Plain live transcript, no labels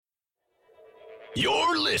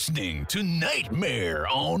You're listening to Nightmare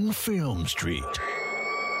on Film Street.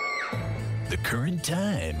 The current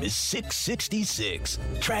time is 6:66.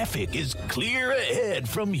 Traffic is clear ahead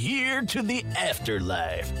from here to the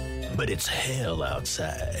afterlife, but it's hell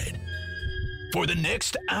outside. For the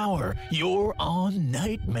next hour, you're on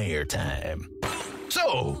Nightmare Time.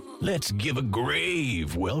 So, let's give a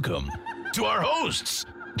grave welcome to our hosts,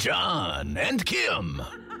 John and Kim.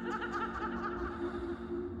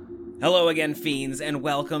 Hello again, fiends, and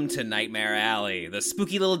welcome to Nightmare Alley, the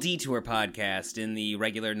spooky little detour podcast in the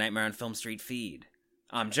regular Nightmare on Film Street feed.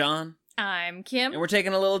 I'm John. I'm Kim. And we're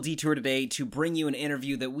taking a little detour today to bring you an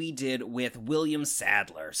interview that we did with William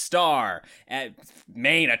Sadler, star and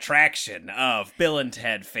main attraction of Bill and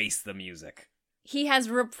Ted Face the Music. He has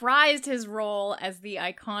reprised his role as the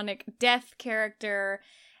iconic death character,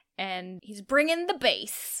 and he's bringing the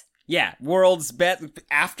bass. Yeah, world's best,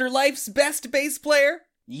 Afterlife's best bass player?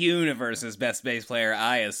 Universe's best bass player,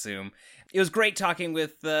 I assume. It was great talking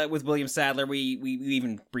with William Sadler. We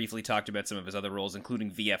even briefly talked about some of his other roles,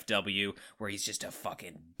 including VFW, where he's just a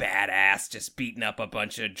fucking badass, just beating up a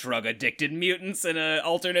bunch of drug-addicted mutants in an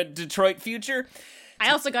alternate Detroit future. I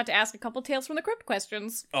also got to ask a couple Tales from the Crypt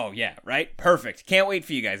questions. Oh, yeah, right? Perfect. Can't wait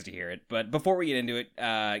for you guys to hear it. But before we get into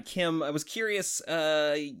it, Kim, I was curious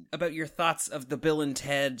about your thoughts of the Bill and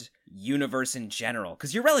Ted universe in general,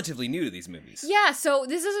 because you're relatively new to these movies. Yeah, so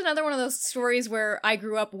this is another one of those stories where I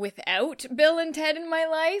grew up without Bill and Ted in my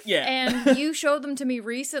life. Yeah. And you showed them to me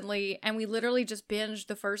recently, and we literally just binged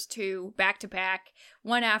the first two back to back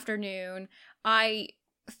one afternoon. I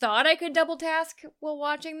thought I could double task while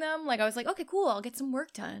watching them. Like, I was like, okay, cool, I'll get some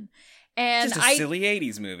work done. And just a silly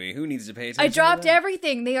 80s movie. Who needs to pay attention I dropped to that?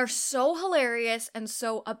 everything. They are so hilarious and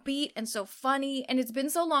so upbeat and so funny. And it's been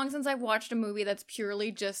so long since I've watched a movie that's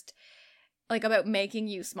purely just like about making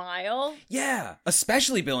you smile. Yeah,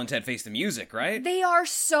 especially Bill and Ted Face the Music, right? They are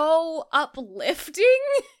so uplifting.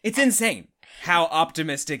 It's insane how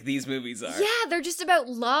optimistic these movies are. Yeah, they're just about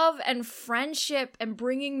love and friendship and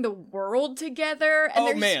bringing the world together.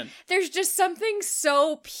 And there's just something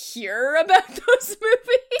so pure about those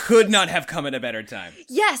movies. Could not have come at a better time.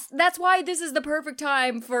 Yes, that's why this is the perfect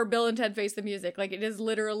time for Bill and Ted Face the Music. Like, it is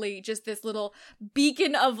literally just this little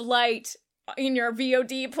beacon of light in your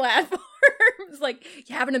VOD platform. It's like,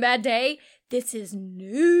 you having a bad day? This is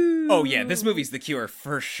new. Oh yeah, this movie's the cure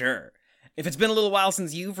for sure. If it's been a little while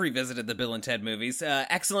since you've revisited the Bill and Ted movies,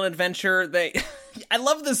 Excellent Adventure, I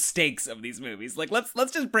love the stakes of these movies. Like, let's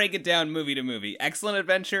just break it down movie to movie. Excellent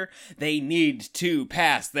Adventure, they need to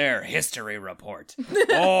pass their history report.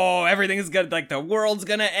 Oh, everything is gonna, like, the world's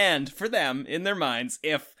gonna end for them, in their minds,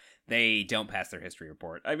 if they don't pass their history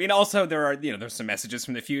report. I mean, also, there's some messages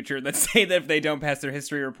from the future that say that if they don't pass their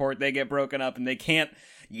history report, they get broken up and they can't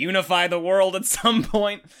unify the world at some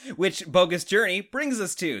point, which Bogus Journey brings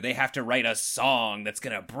us to. They have to write a song that's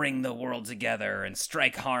gonna bring the world together and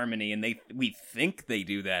strike harmony, and we think they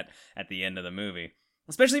do that at the end of the movie.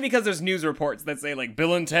 Especially because there's news reports that say, like,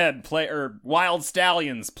 Bill and Ted Wild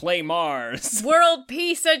Stallions play Mars. World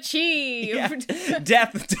peace achieved. Yeah.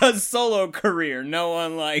 Death does solo career. No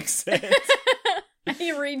one likes it.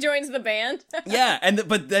 He rejoins the band. Yeah,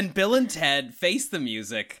 but then Bill and Ted Face the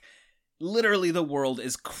Music. Literally, the world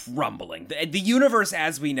is crumbling. The universe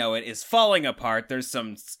as we know it is falling apart. There's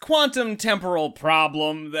some quantum temporal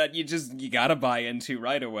problem that you gotta buy into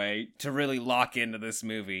right away to really lock into this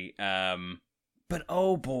movie. But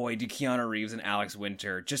oh boy, do Keanu Reeves and Alex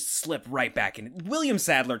Winter just slip right back in. William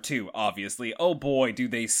Sadler too, obviously. Oh boy, do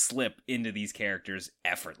they slip into these characters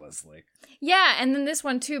effortlessly. Yeah, and then this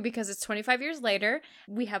one too, because it's 25 years later.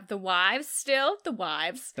 We have the wives still.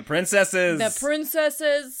 The princesses.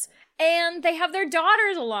 And they have their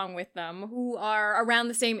daughters along with them, who are around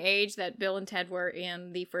the same age that Bill and Ted were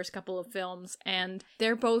in the first couple of films. And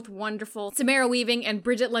they're both wonderful. Samara Weaving and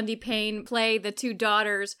Bridget Lundy Payne play the two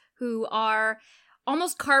daughters, who are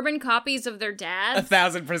almost carbon copies of their dads.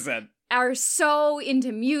 1,000%. Are so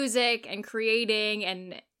into music and creating,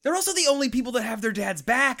 and they're also the only people that have their dads'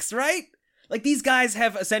 backs, right? Like, these guys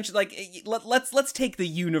have essentially, like, let's take the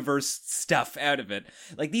universe stuff out of it.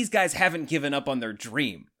 Like, these guys haven't given up on their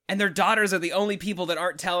dream. And their daughters are the only people that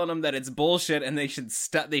aren't telling them that it's bullshit and they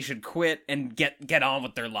should quit and get on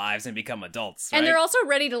with their lives and become adults, right? And they're also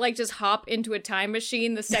ready to, like, just hop into a time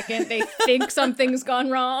machine the second they think something's gone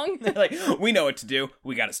wrong. They're like, we know what to do.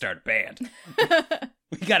 We gotta start a band.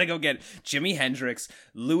 We gotta go get Jimi Hendrix,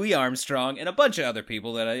 Louis Armstrong, and a bunch of other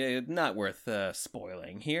people that are not worth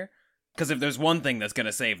spoiling here. Because if there's one thing that's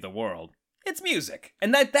gonna save the world, It's music.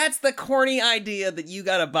 And that's the corny idea that you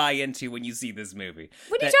gotta buy into when you see this movie.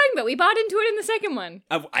 What are you talking about? We bought into it in the second one.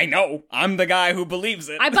 I know. I'm the guy who believes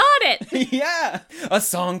it. I bought it! Yeah. A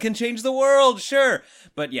song can change the world, sure.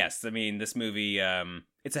 But yes, I mean, this movie,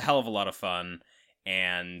 it's a hell of a lot of fun.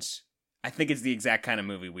 And I think it's the exact kind of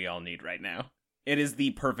movie we all need right now. It is the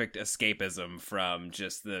perfect escapism from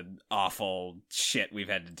just the awful shit we've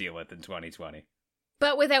had to deal with in 2020.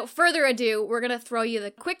 But without further ado, we're going to throw you the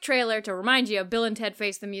quick trailer to remind you of Bill and Ted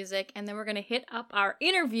Face the Music, and then we're going to hit up our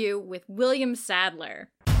interview with William Sadler.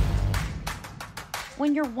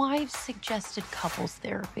 When your wives suggested couples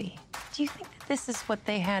therapy, do you think that this is what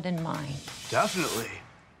they had in mind? Definitely.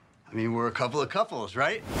 I mean, we're a couple of couples,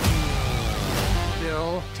 right?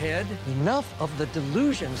 Bill, Ted, enough of the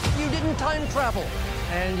delusions. You didn't time travel,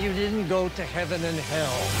 and you didn't go to heaven and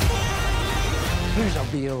hell. Here's a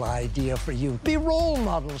real idea for you. Be role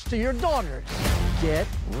models to your daughters. Get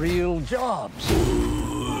real jobs.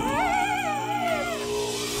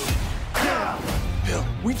 Bill,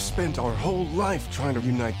 we've spent our whole life trying to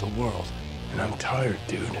unite the world, and I'm tired,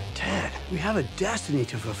 dude. Ted, we have a destiny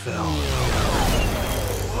to fulfill.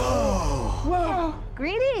 Whoa.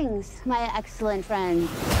 Greetings, my excellent friend.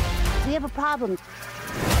 We have a problem.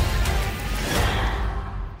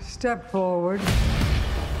 Step forward.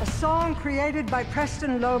 A song created by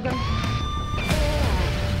Preston Logan,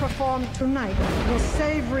 performed tonight, will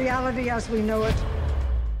save reality as we know it.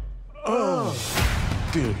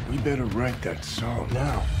 Dude, we better write that song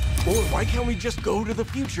now. Or why can't we just go to the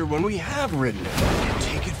future when we have written it? And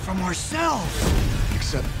take it from ourselves.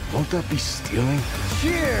 Except, won't that be stealing?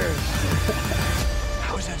 Cheers!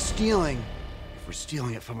 How is that stealing if we're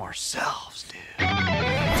stealing it from ourselves, dude?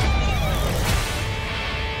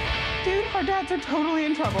 Dude, our dads are totally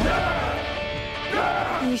in trouble.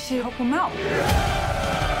 We should help them out.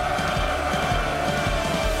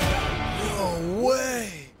 No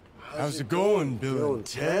way! How's it going, Bill and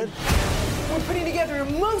Ted? We're putting together a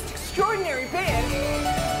most extraordinary band.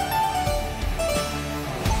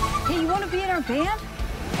 Hey, you want to be in our band?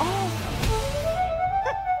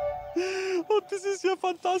 This is ja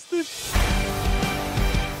fantastisch.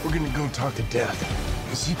 We're gonna go talk to Death.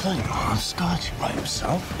 Is he playing hopscotch by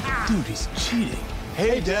himself? Dude, he's cheating.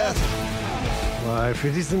 Hey, Death. Life,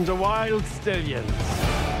 it isn't a wild stallion.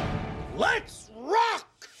 Let's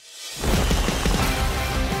rock!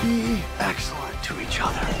 Be excellent to each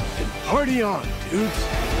other. And party on, dudes.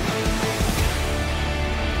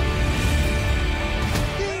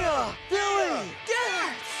 Yeah! Billy!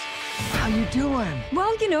 Dance! How you doing?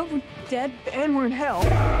 Well, you know, we're dead and we're in hell.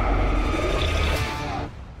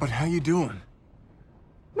 But how you doing?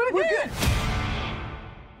 We're good.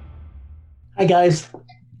 Hi, guys.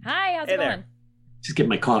 Hi, how's Hey it there. going? Just get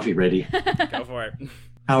my coffee ready. Go for it.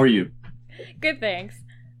 How are you? Good, thanks.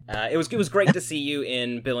 It was great to see you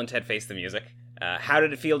in Bill and Ted Face the Music. How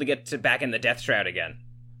did it feel to get back in the Death Shroud again?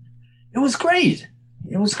 It was great.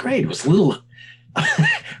 It was great. It was a little...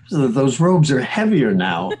 Those robes are heavier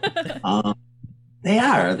now. They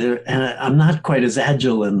are. And I'm not quite as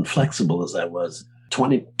agile and flexible as I was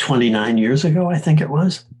 29 years ago, I think it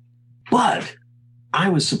was. But I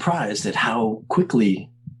was surprised at how quickly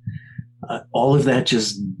all of that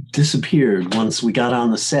just disappeared once we got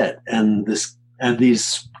on the set and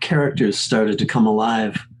these characters started to come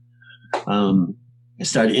alive. I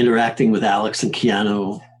started interacting with Alex and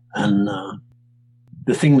Keanu, and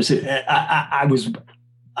the thing was, I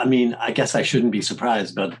guess I shouldn't be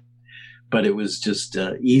surprised, but it was just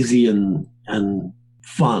easy and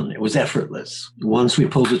fun. It was effortless. Once we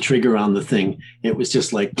pulled the trigger on the thing, it was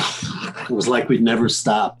just like, it was like we'd never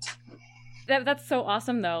stopped. That's so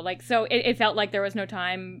awesome, though. Like, so it felt like there was no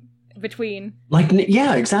time between. Like,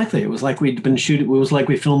 yeah, exactly. It was like we'd been shooting. It was like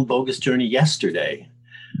we filmed Bogus Journey yesterday.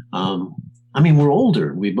 We're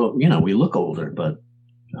older. We both, we look older, but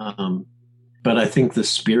I think the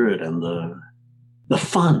spirit and the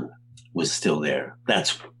fun was still there.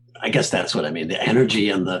 I guess that's what I mean. The energy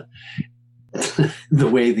and the the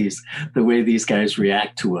way these guys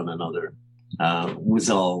react to one another was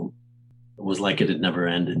like it had never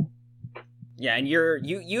ended. Yeah, and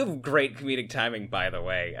you have great comedic timing, by the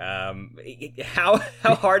way. How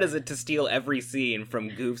hard is it to steal every scene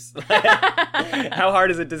from goofs? How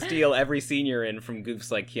hard is it to steal every scene you're in from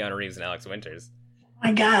goofs like Keanu Reeves and Alex Winters?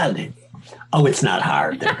 My God! Oh, it's not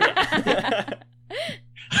hard.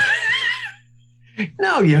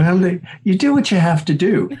 No, you do what you have to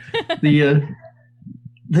do. The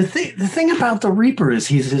thing about the Reaper is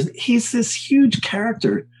he's this huge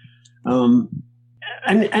character.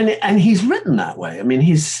 And he's written that way. I mean,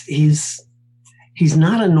 he's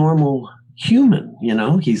not a normal human,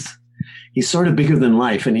 he's sort of bigger than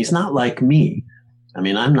life, and he's not like me. I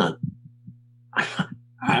mean, I'm not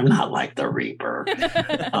like the Reaper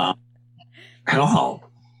at all.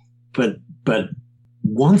 But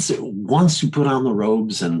once you put on the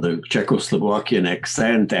robes and the Czechoslovakian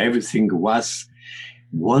accent, everything was,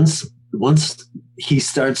 once he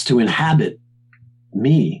starts to inhabit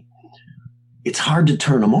me, it's hard to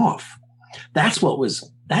turn him off. That's what was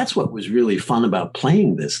really fun about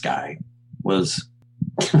playing this guy, was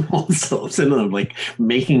also like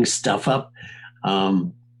making stuff up.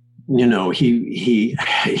 You know, he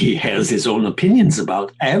has his own opinions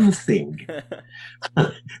about everything.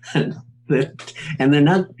 And they're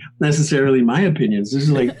not necessarily my opinions. This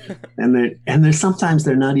is like, and they're sometimes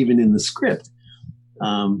they're not even in the script.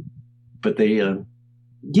 But they,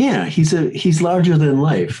 he's larger than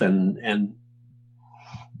life, and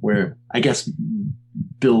where I guess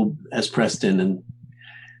Bill S. Preston and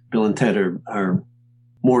Bill and Ted are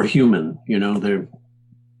more human. You know, they're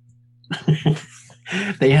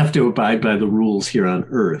they have to abide by the rules here on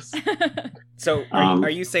Earth. So are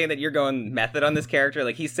you saying that you're going method on this character?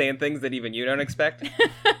 Like, he's saying things that even you don't expect?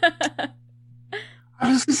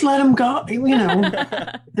 I just let him go. You know,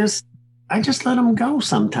 I just let him go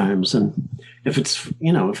sometimes. And if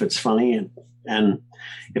it's funny and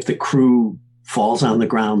if the crew falls on the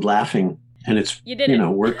ground laughing and it's,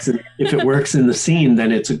 works, if it works in the scene,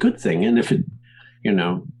 then it's a good thing. And if it,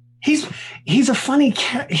 he's a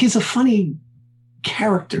funny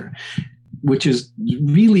character, which is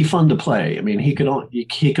really fun to play. I mean, he could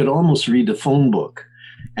almost read the phone book,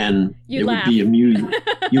 and You'd it laugh. would be amusing.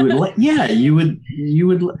 You would,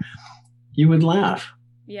 you would laugh.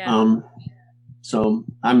 Yeah. So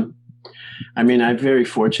I'm very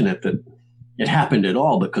fortunate that it happened at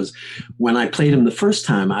all, because when I played him the first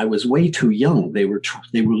time, I was way too young. They were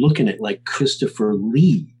looking at like Christopher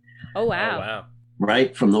Lee. Oh wow. Oh, wow.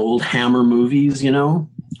 Right, from the old Hammer movies,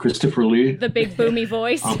 Christopher Lee. The big boomy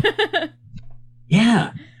voice.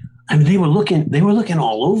 Yeah, I mean, they were looking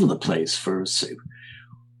all over the place for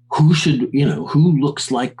who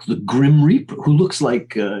looks like the Grim Reaper, who looks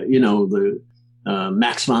like the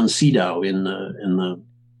Max von Sydow in the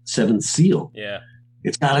Seventh Seal. Yeah,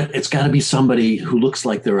 it's got to be somebody who looks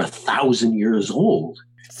like they're 1,000 years old.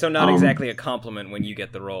 So not exactly a compliment when you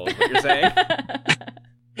get the role, is what you're saying.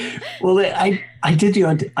 Well, I did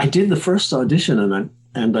the first audition,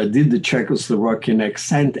 and I did the Czechoslovakian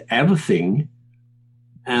accent, everything.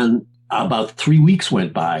 And about 3 weeks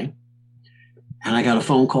went by, and I got a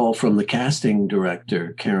phone call from the casting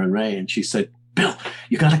director, Karen Ray, and she said, "Bill,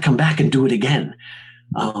 you got to come back and do it again.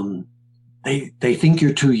 They think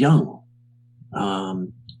you're too young.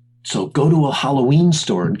 So go to a Halloween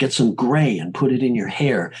store and get some gray and put it in your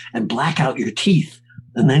hair and black out your teeth,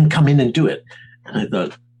 and then come in and do it." And I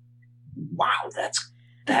thought, wow,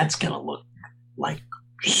 that's gonna look like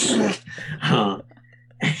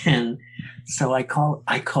and so I called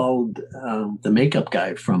the makeup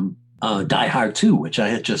guy from Die Hard 2, which I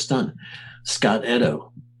had just done, Scott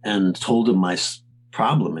Edo, and told him my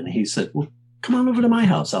problem, and he said, "Well, come on over to my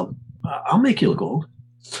house. I'll make you look old."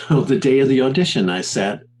 So the day of the audition, I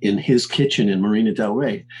sat in his kitchen in Marina del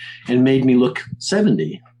Rey and made me look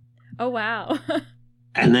 70. Oh wow.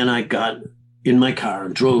 And then I got in my car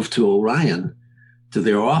and drove to Orion, to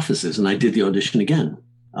their offices, and I did the audition again,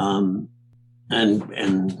 and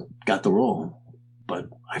got the role. But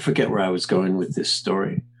I forget where I was going with this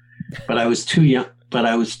story. But I was too young.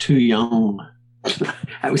 I was too young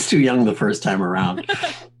the first time around.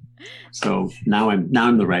 So now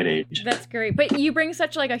I'm the right age. That's great. But you bring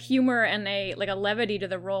such like a humor and a levity to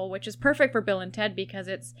the role, which is perfect for Bill and Ted, because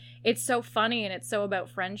it's so funny and it's so about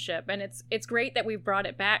friendship, and it's great that we've brought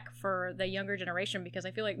it back for the younger generation, because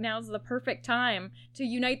I feel like now's the perfect time to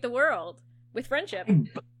unite the world with friendship.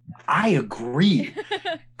 I agree.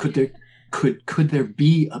 Could there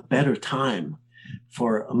be a better time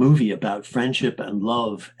for a movie about friendship and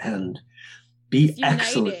love and be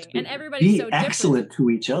excellent, and everybody's so excellent different to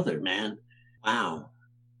each other, man? Wow.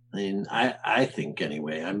 I mean, I think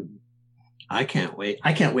anyway. I can't wait.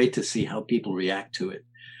 I can't wait to see how people react to it.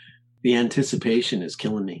 The anticipation is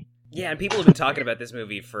killing me. Yeah, and people have been talking about this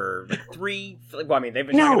movie for they've been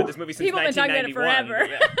talking about this movie since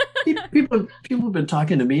 1991. People have been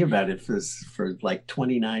talking to me about it for like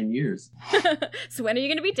 29 years. So when are you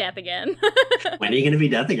going to be death again? When are you going to be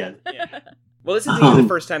death again? Yeah. Well, this is the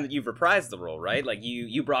first time that you've reprised the role, right? Like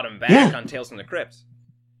you brought him back on Tales from the Crypt.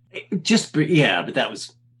 But that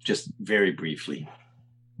was just very briefly.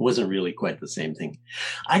 It wasn't really quite the same thing.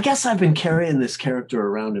 I guess I've been carrying this character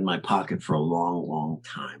around in my pocket for a long, long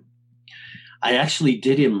time. I actually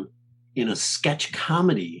did him in a sketch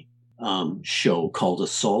comedy show called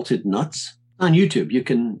Assaulted Nuts on YouTube. You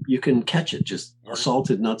can catch it. Just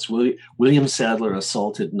Assaulted Nuts. William Sadler,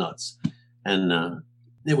 Assaulted Nuts, and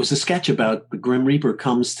it was a sketch about the Grim Reaper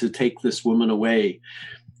comes to take this woman away,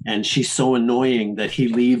 and she's so annoying that he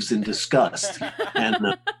leaves in disgust,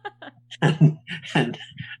 and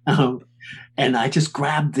I just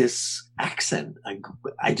grabbed this accent.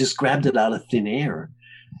 I just grabbed it out of thin air.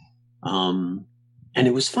 And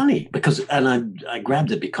it was funny I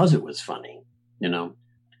grabbed it because it was funny,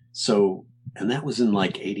 So, and that was in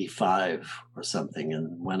like 85 or something.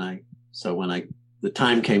 And when the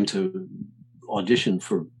time came to audition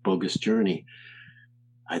for Bogus Journey,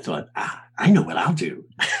 I thought, I know what I'll do.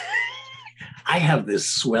 I have this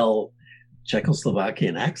swell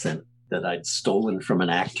Czechoslovakian accent that I'd stolen from an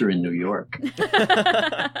actor in New York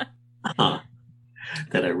that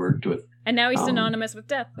I worked with. And now he's synonymous with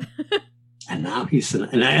death. And now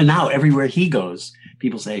and now everywhere he goes,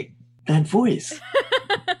 people say, that voice.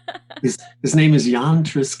 His name is Jan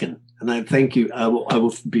Triskin. And I thank you. I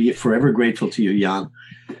will be forever grateful to you, Jan.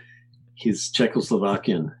 He's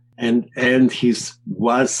Czechoslovakian. And he's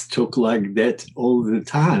was took like that all the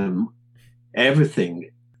time.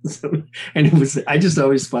 Everything. So, and I just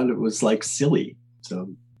always found it was like silly.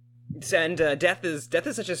 So. And Death is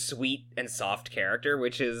such a sweet and soft character,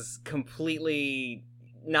 which is completely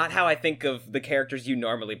not how I think of the characters you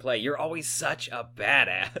normally play. You're always such a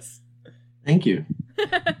badass. Thank you.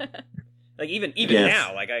 Like even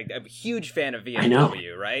now, like I'm a huge fan of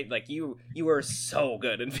VFW, right? Like you are so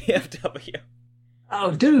good in VFW.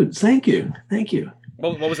 Oh, dude, thank you.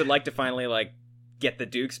 What was it like to finally like get the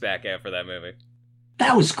Dukes back out for that movie?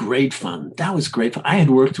 That was great fun. I had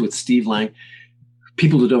worked with Steve Lang.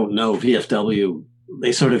 People who don't know VFW,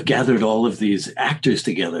 they sort of gathered all of these actors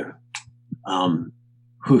together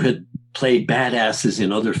who had played badasses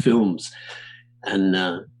in other films.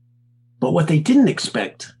 And but what they didn't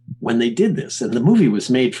expect when they did this, and the movie was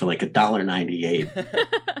made for like $1.98.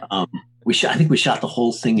 I think we shot the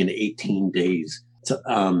whole thing in 18 days. So,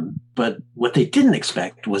 but what they didn't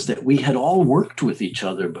expect was that we had all worked with each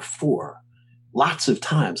other before, lots of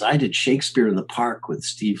times. I did Shakespeare in the Park with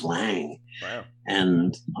Steve Lang. Wow.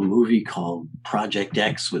 And a movie called Project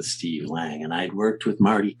X with Steve Lang. And I'd worked with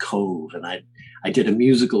Marty Cove. And I did a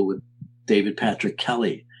musical with David Patrick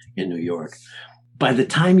Kelly in New York. By the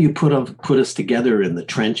time you put us together in the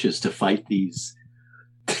trenches to fight these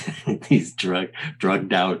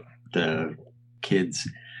drugged out kids,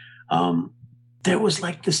 there was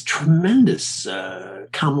like this tremendous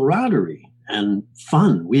camaraderie and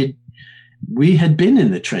fun. We had been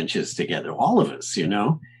in the trenches together, all of us,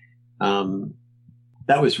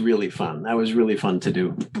 That was really fun. That was really fun to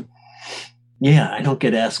do. Yeah, I don't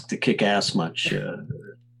get asked to kick ass much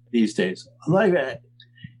these days.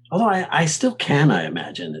 Although I still can, I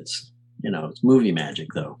imagine. It's movie magic,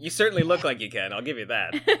 though. You certainly look like you can. I'll give you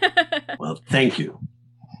that. Well, thank you.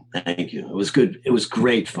 It was good. It was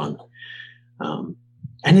great fun. And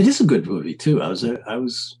it is a good movie too. I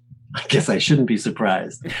guess I shouldn't be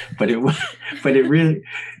surprised, but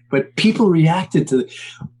people reacted to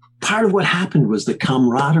part of what happened was the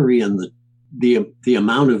camaraderie and the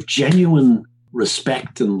amount of genuine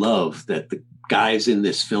respect and love that the guys in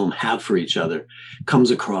this film have for each other comes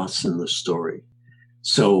across in the story.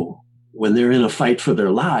 So when they're in a fight for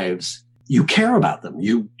their lives, you care about them.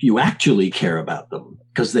 You actually care about them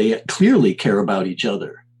because they clearly care about each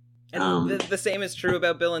other. And the same is true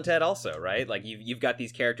about Bill and Ted also, right? Like you've got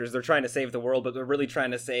these characters, they're trying to save the world, but they're really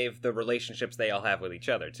trying to save the relationships they all have with each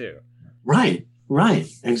other too. Right.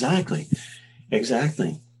 Exactly.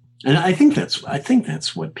 And I think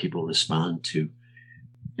that's what people respond to.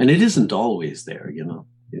 And it isn't always there,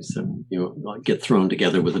 It's get thrown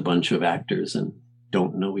together with a bunch of actors and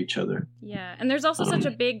don't know each other. Yeah, and there's also such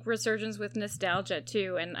a big resurgence with nostalgia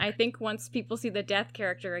too, and I think once people see the Death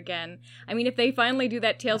character again, I mean, if they finally do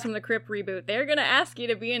that Tales from the Crypt reboot, they're gonna ask you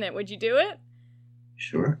to be in it. Would you do it?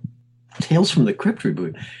 Sure. Tales from the Crypt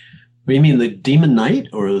reboot. What do you mean, the Demon Knight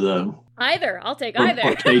or the... Either. I'll take either.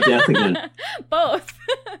 Or play Death again. Both.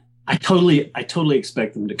 I totally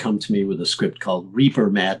expect them to come to me with a script called Reaper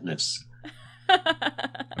Madness.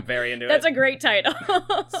 I'm very into That's a great title.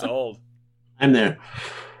 Sold. I'm there.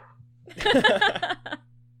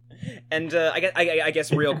 And I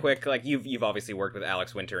guess real quick, like you've obviously worked with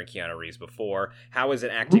Alex Winter and Keanu Reeves before. How is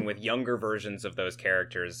it acting with younger versions of those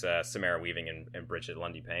characters, Samara Weaving and Bridget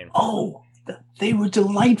Lundy Payne? Oh, they were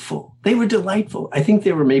delightful. I think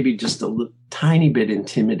they were maybe just a tiny bit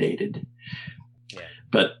intimidated. Yeah.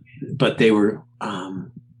 But they were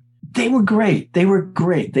great.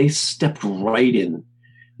 They stepped right in.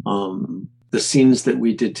 The scenes that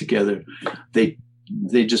we did together,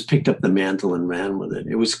 they just picked up the mantle and ran with it.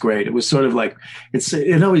 It was great. It was sort of like,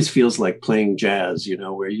 it always feels like playing jazz, you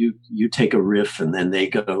know, where you take a riff and then they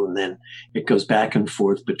go, and then it goes back and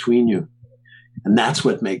forth between you. And that's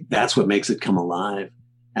what makes it come alive.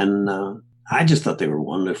 And I just thought they were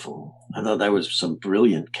wonderful. I thought that was some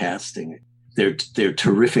brilliant casting. They're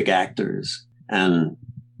terrific actors, and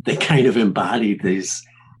they kind of embodied these,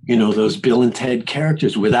 you know, those Bill and Ted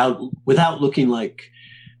characters without looking like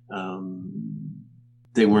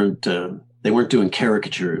they weren't doing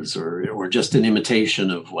caricatures or just an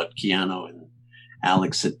imitation of what Keanu and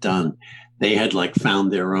Alex had done. They had like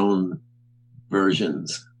found their own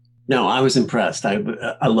versions. No, I was impressed. I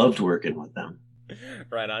loved working with them.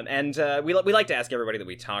 Right on. And we like to ask everybody that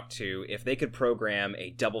we talk to if they could program a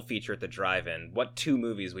double feature at the drive-in. What 2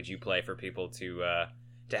 movies would you play for people to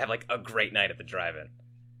have like a great night at the drive-in?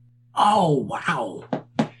 Oh, wow.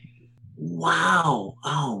 Wow.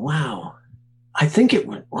 Oh, wow. I think it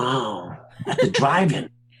went, wow. At the drive-in.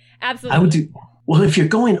 Absolutely. I would do, well, if you're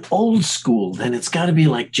going old school, then it's got to be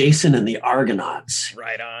like Jason and the Argonauts.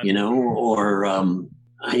 Right on. You know, or,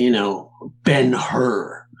 you know,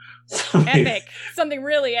 Ben-Hur. Epic. Something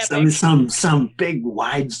really epic. Some big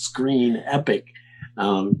widescreen epic.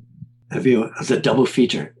 As a double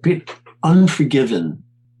feature. Unforgiven.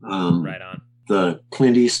 Right on. The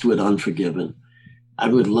Clint Eastwood Unforgiven.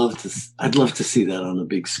 I'd love to see that on a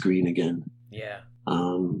big screen again. Yeah.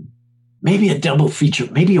 Maybe a double feature,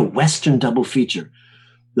 maybe a Western double feature.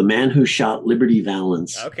 The Man Who Shot Liberty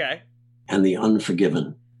Valance. Okay. And The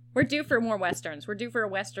Unforgiven. We're due for more Westerns. We're due for a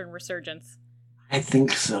Western resurgence. I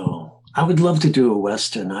think so. I would love to do a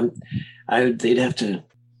Western. They'd have to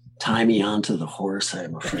tie me onto the horse,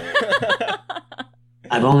 I'm afraid.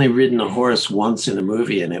 I've only ridden a horse once in a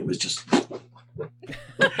movie, and it was just,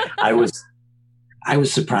 I was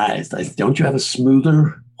surprised. Don't you have a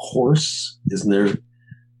smoother horse? Isn't there?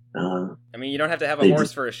 I mean, you don't have to have a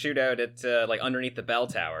horse for a shootout at like underneath the bell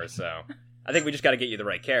tower. So I think we just got to get you the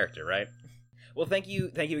right character, right? Well, thank you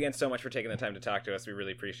again so much for taking the time to talk to us. We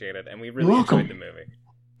really appreciate it, and we really enjoyed the movie.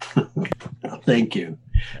 Thank you.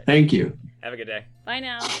 Have a good day. Bye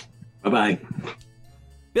now. Bye-bye.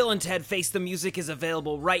 Bill and Ted Face the Music is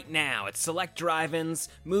available right now at select drive-ins,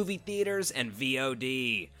 movie theaters, and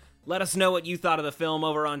VOD. Let us know what you thought of the film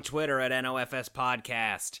over on Twitter at NOFS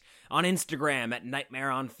Podcast, on Instagram at Nightmare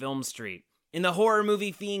on Film Street, in the Horror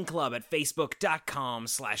Movie Fiend Club at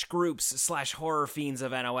facebook.com/groups/horrorfiends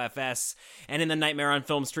of NOFS, and in the Nightmare on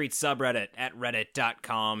Film Street subreddit at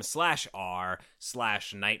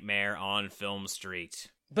reddit.com/r/Nightmare on Film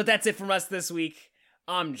Street. But that's it from us this week.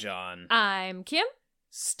 I'm John. I'm Kim.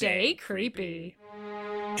 Stay creepy.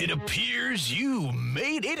 It appears you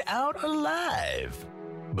made it out alive,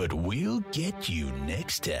 but we'll get you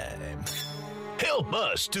next time. Help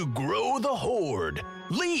us to grow the horde.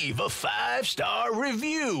 Leave a 5-star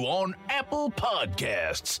review on Apple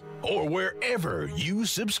Podcasts or wherever you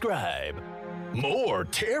subscribe. More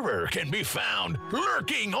terror can be found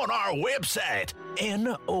lurking on our website,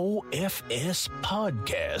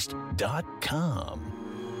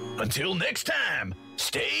 nofspodcast.com. Until next time,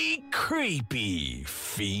 stay creepy,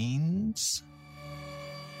 fiends.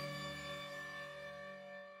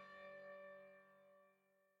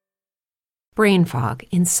 Brain fog,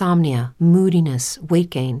 insomnia, moodiness, weight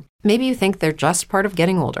gain. Maybe you think they're just part of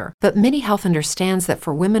getting older, but MIDI Health understands that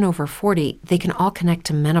for women over 40, they can all connect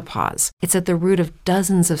to menopause. It's at the root of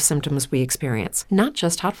dozens of symptoms we experience, not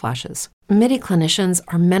just hot flashes. MIDI clinicians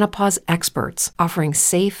are menopause experts, offering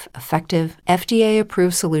safe, effective,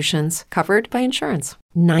 FDA-approved solutions covered by insurance.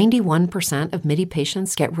 91% of MIDI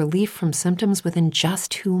patients get relief from symptoms within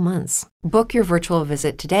just 2 months. Book your virtual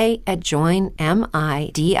visit today at joinmidi.com.